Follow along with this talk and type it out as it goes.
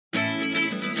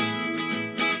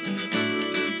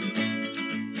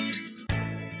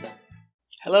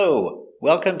Hello,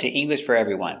 welcome to English for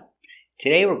Everyone.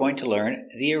 Today we're going to learn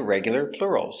the irregular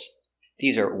plurals.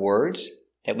 These are words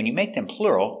that when you make them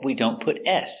plural, we don't put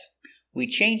S. We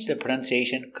change the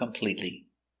pronunciation completely.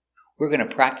 We're going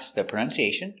to practice the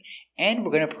pronunciation and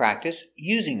we're going to practice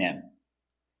using them.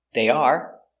 They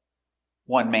are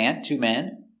one man, two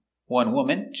men, one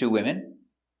woman, two women,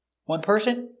 one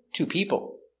person, two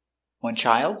people, one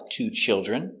child, two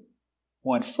children,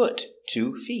 one foot,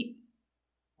 2 feet,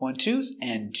 one tooth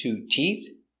and 2 teeth,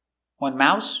 one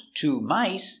mouse, 2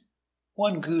 mice,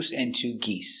 one goose and 2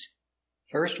 geese.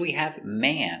 First we have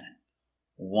man.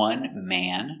 One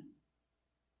man,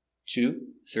 2,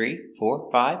 3,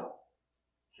 4, 5,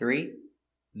 3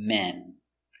 men.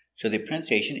 So the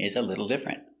pronunciation is a little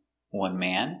different. One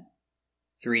man,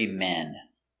 3 men.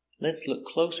 Let's look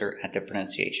closer at the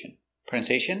pronunciation.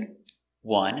 Pronunciation,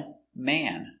 one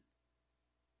man.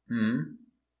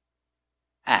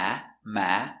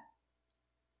 Ma,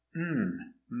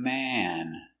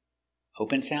 man.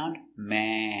 Open sound,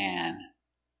 man.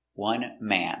 One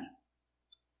man.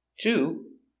 2,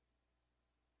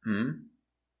 me.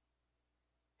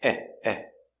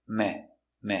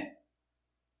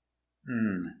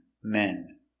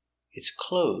 Men. It's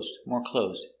closed, more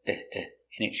closed, and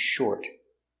it's short,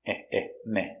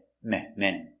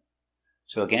 men.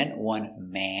 So again, one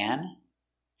man,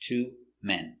 2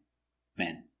 men,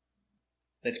 men.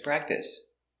 Let's practice.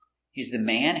 Is the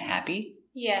man happy?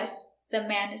 Yes, the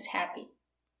man is happy.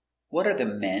 What are the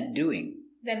men doing?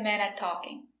 The men are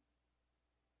talking.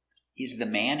 Is the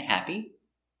man happy?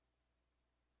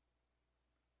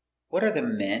 What are the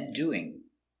men doing?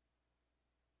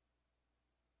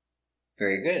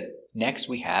 Very good. Next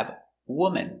we have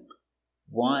woman.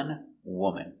 One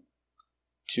woman.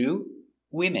 2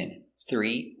 women.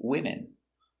 3 women.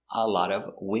 A lot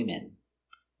of women.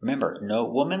 Remember, no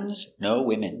womans, no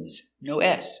women's, no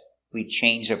S. We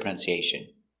change the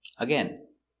pronunciation. Again,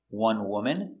 1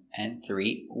 woman and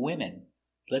 3 women.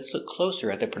 Let's look closer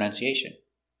at the pronunciation.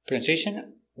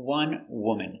 Pronunciation, 1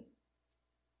 woman.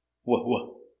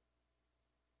 Wum.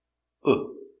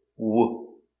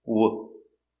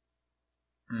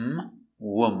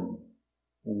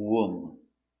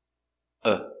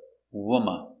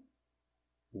 Woma.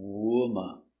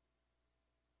 Woman.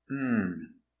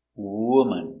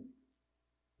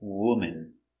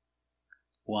 Woman.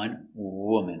 1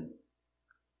 woman.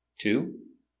 2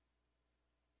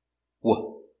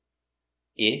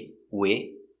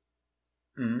 we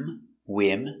wim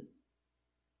wime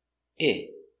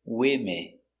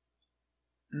women.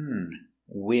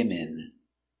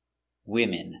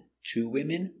 Women. 2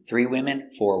 women, 3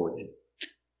 women, 4 women.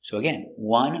 So again,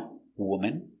 1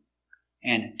 woman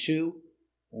and 2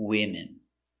 women.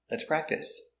 Let's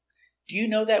practice. Do you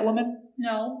know that woman?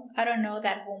 No, I don't know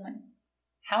that woman.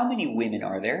 How many women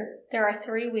are there? There are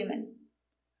 3 women.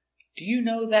 Do you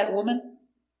know that woman?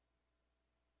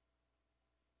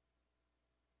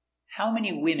 How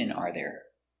many women are there?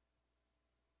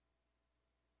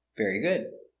 Very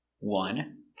good.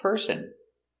 1 person.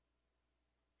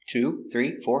 2,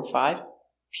 3, 4, 5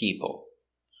 people.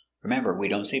 Remember, we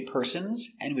don't say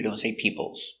persons and we don't say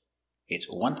peoples. It's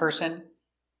 1 person,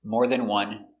 more than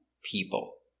 1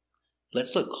 people.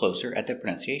 Let's look closer at the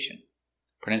pronunciation.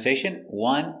 Pronunciation,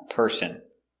 1 person.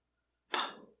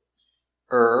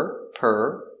 Per,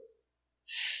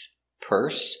 purse,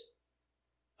 persa,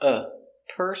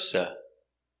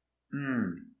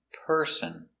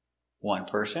 person. 1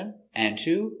 person, and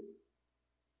 2,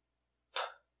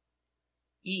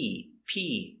 peep,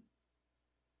 peep,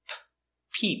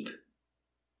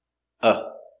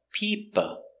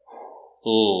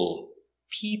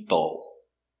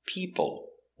 people.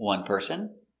 1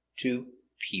 person, 2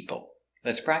 people.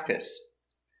 Let's practice.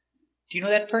 Do you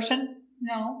know that person?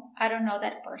 No, I don't know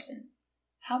that person.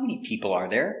 How many people are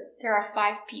there? There are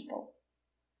 5 people.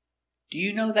 Do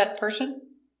you know that person?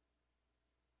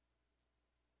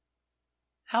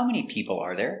 How many people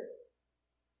are there?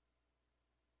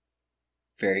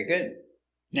 Very good.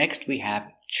 Next we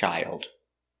have child.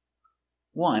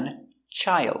 1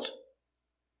 child.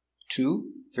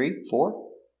 2, 3, 4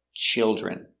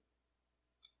 children.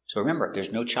 So remember,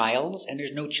 there's no childs and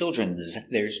there's no children's.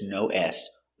 There's no S.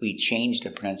 We change the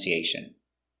pronunciation.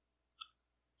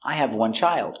 I have 1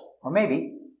 child. Or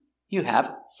maybe you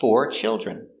have 4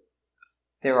 children.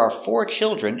 There are 4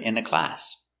 children in the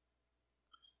class.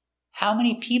 How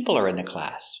many people are in the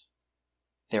class?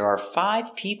 There are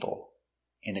 5 people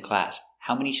in the class.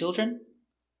 How many children?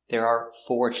 There are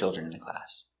 4 children in the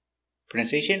class.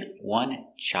 Pronunciation, 1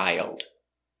 child.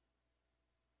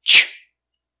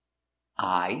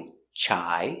 I,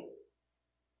 chai,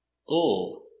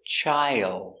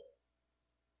 child.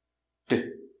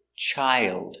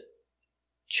 child.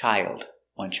 Child.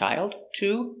 One child.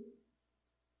 Two.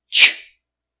 Ch.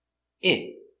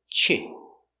 Chill.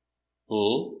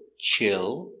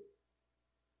 Chilj.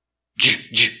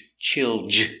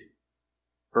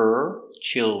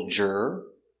 Childre.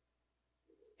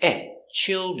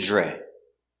 Childre.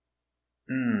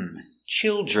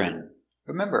 Children.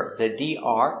 Remember, the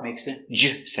DR makes a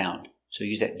J sound. So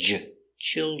use that J.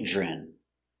 Children.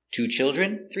 2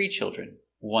 children, 3 children.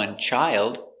 1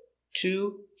 child,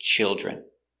 2 children.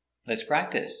 Let's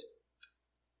practice.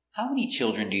 How many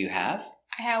children do you have?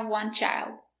 I have 1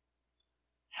 child.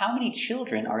 How many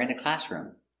children are in the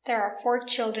classroom? There are 4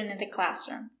 children in the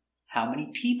classroom. How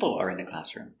many people are in the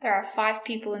classroom? There are 5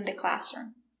 people in the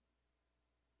classroom.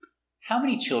 How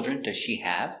many children does she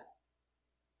have?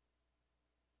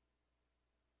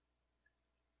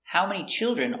 How many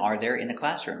children are there in the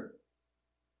classroom?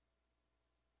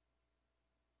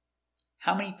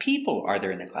 How many people are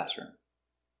there in the classroom?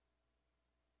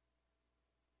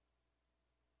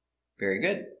 Very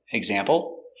good.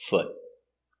 Example, foot.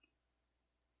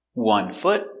 1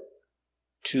 foot,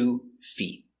 2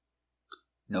 feet.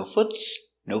 No foots,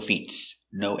 no feets,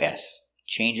 no S.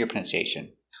 Change your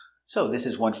pronunciation. So this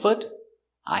is 1 foot.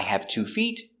 I have 2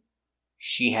 feet.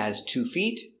 She has 2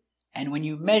 feet. And when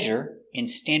you measure in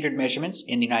standard measurements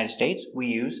in the United States, we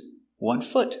use 1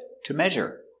 foot to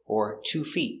measure, or 2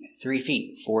 feet, 3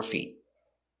 feet, 4 feet.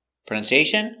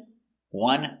 Pronunciation,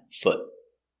 1 foot.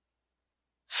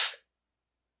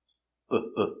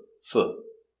 Foot.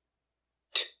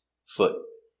 Foot.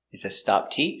 It's a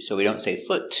stop T, so we don't say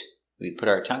foot. We put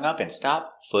our tongue up and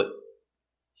stop. Foot.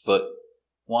 Foot.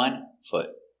 1 foot.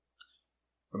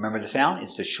 Remember the sound?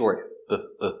 It's the short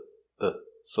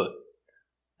foot.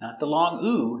 Not the long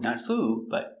oo, not foo,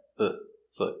 but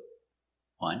foot.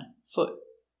 1 foot.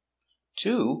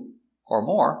 2 or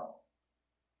more.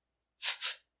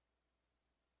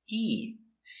 Fee.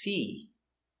 Feet.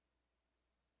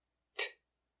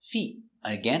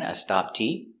 Again, a stop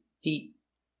T. Feet.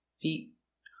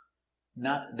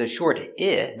 Not the short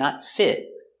I, not fit,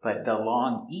 but the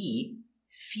long E.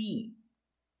 Feet.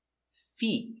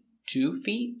 2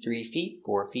 feet, 3 feet,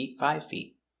 4 feet, 5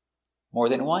 feet. More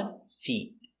than 1,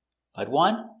 feet. But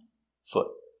 1, foot.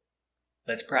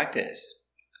 Let's practice.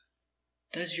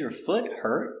 Does your foot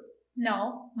hurt?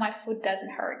 No, my foot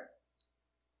doesn't hurt.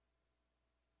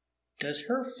 Does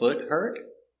her foot hurt?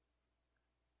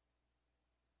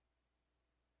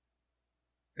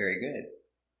 Very good.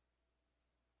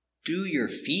 Do your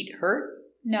feet hurt?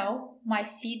 No, my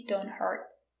feet don't hurt.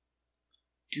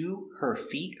 Do her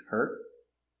feet hurt?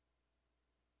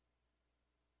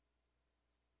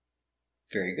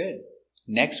 Very good.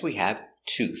 Next we have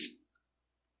tooth.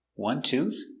 1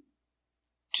 tooth,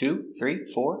 2,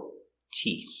 3, 4,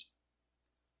 teeth.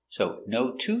 So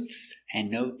no tooths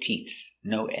and no teeths,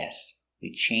 no S.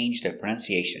 We change the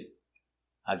pronunciation.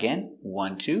 Again,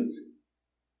 1 tooth,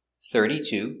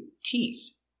 32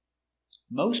 teeth.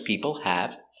 Most people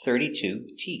have 32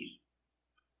 teeth.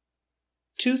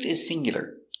 Tooth is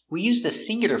singular. We use the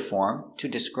singular form to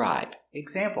describe.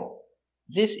 Example,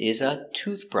 this is a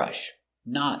toothbrush,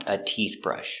 not a teeth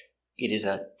brush. It is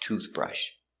a toothbrush.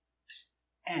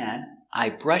 And I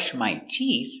brush my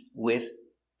teeth with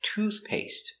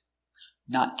toothpaste,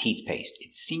 not teeth paste.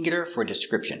 It's singular for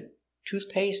description.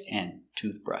 Toothpaste and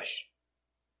toothbrush.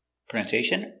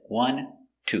 Pronunciation, 1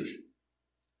 tooth.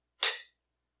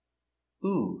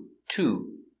 Ooh,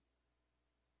 2.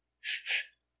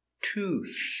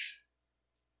 Tooth.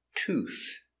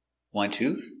 1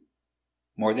 tooth.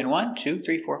 More than 1, 2,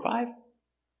 3, 4, 5.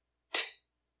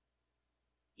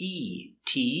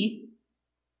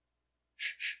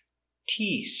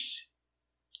 Teeth.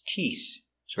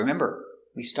 So remember,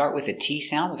 we start with a T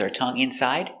sound with our tongue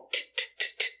inside,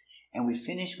 and we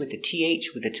finish with the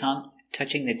TH with the tongue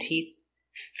touching the teeth,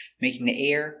 making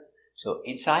the air. So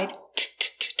inside,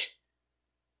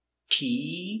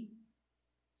 teeth.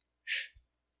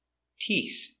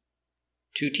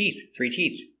 2 teeth, 3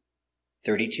 teeth,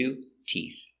 32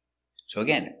 teeth. So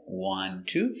again, 1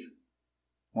 tooth,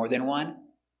 more than 1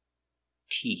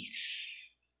 teeth.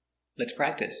 Let's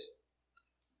practice.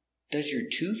 Does your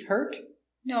tooth hurt?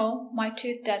 No, my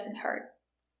tooth doesn't hurt.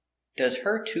 Does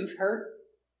her tooth hurt?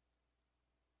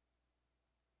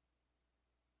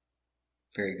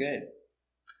 Very good.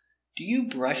 Do you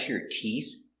brush your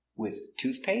teeth with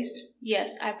toothpaste?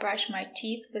 Yes, I brush my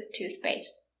teeth with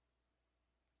toothpaste.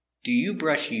 Do you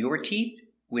brush your teeth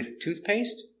with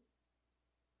toothpaste?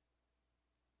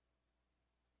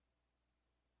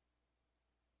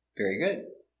 Very good.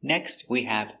 Next, we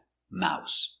have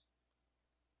mouse.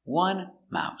 1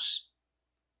 mouse.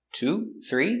 2,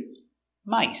 3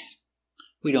 mice.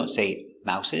 We don't say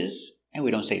mouses, and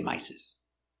we don't say mices.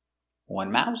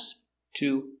 1 mouse,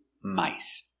 2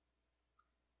 mice.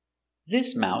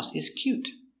 This mouse is cute.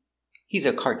 He's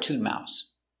a cartoon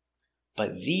mouse.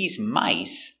 But these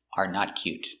mice are not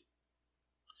cute.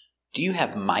 Do you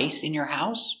have mice in your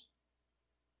house?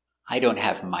 I don't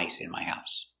have mice in my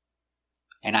house.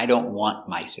 And I don't want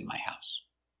mice in my house.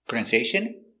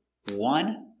 Pronunciation,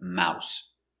 1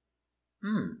 mouse.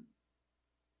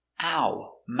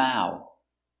 Ow, mow.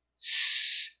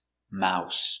 S,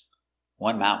 mouse.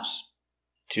 1 mouse.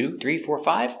 2, 3, 4,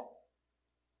 5.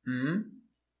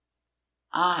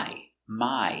 I,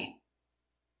 my.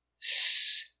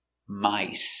 S,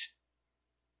 mice.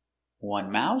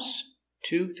 1 mouse.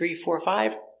 2, 3, 4,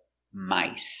 5.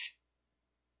 Mice.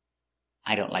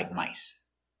 I don't like mice.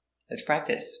 Let's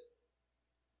practice.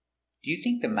 Do you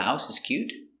think the mouse is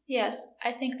cute? Yes,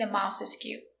 I think the mouse is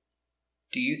cute.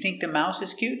 Do you think the mouse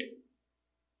is cute?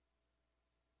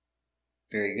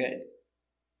 Very good.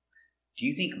 Do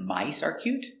you think mice are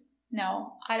cute?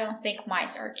 No, I don't think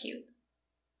mice are cute.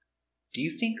 Do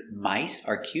you think mice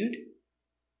are cute?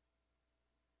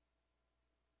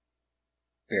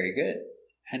 Very good.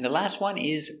 And the last one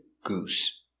is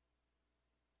goose.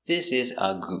 This is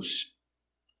a goose.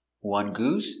 1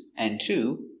 goose and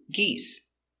 2 geese.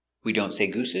 We don't say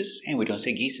gooses and we don't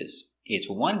say geeses. It's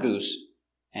 1 goose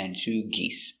and 2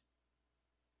 geese.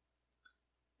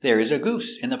 There is a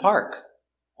goose in the park,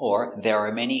 or there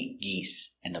are many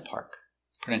geese in the park.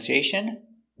 Pronunciation,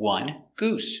 1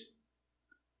 goose.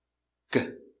 G,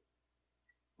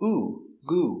 oo,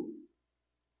 goo.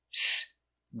 S,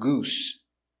 goose.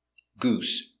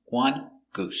 Goose, 1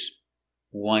 goose.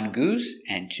 1 goose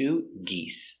and 2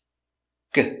 geese.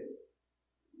 G,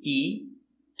 e,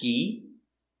 gee,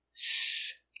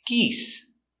 s, geese.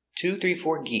 2, 3,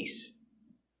 4 geese.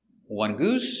 1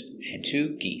 goose and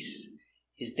 2 geese.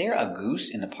 Is there a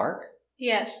goose in the park?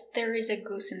 Yes, there is a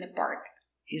goose in the park.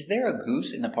 Is there a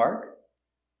goose in the park?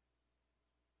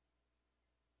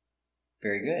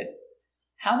 Very good.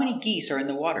 How many geese are in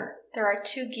the water? There are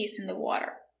 2 geese in the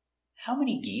water. How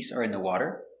many geese are in the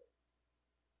water?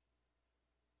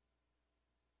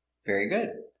 Very good.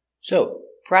 So,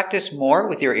 practice more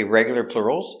with your irregular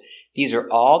plurals. These are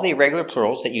all the irregular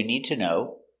plurals that you need to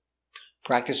know.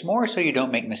 Practice more so you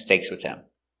don't make mistakes with them.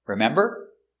 Remember,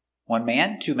 1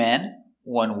 man, 2 men,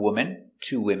 1 woman,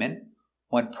 2 women,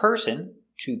 1 person,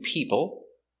 2 people,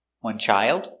 1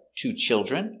 child, 2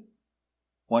 children,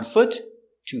 1 foot,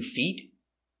 2 feet,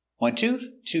 1 tooth,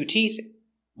 2 teeth,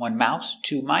 1 mouse,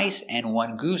 2 mice, and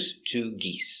 1 goose, 2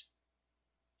 geese.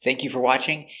 Thank you for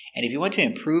watching, and if you want to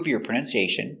improve your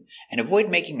pronunciation and avoid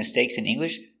making mistakes in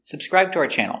English, subscribe to our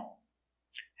channel.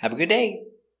 Have a good day.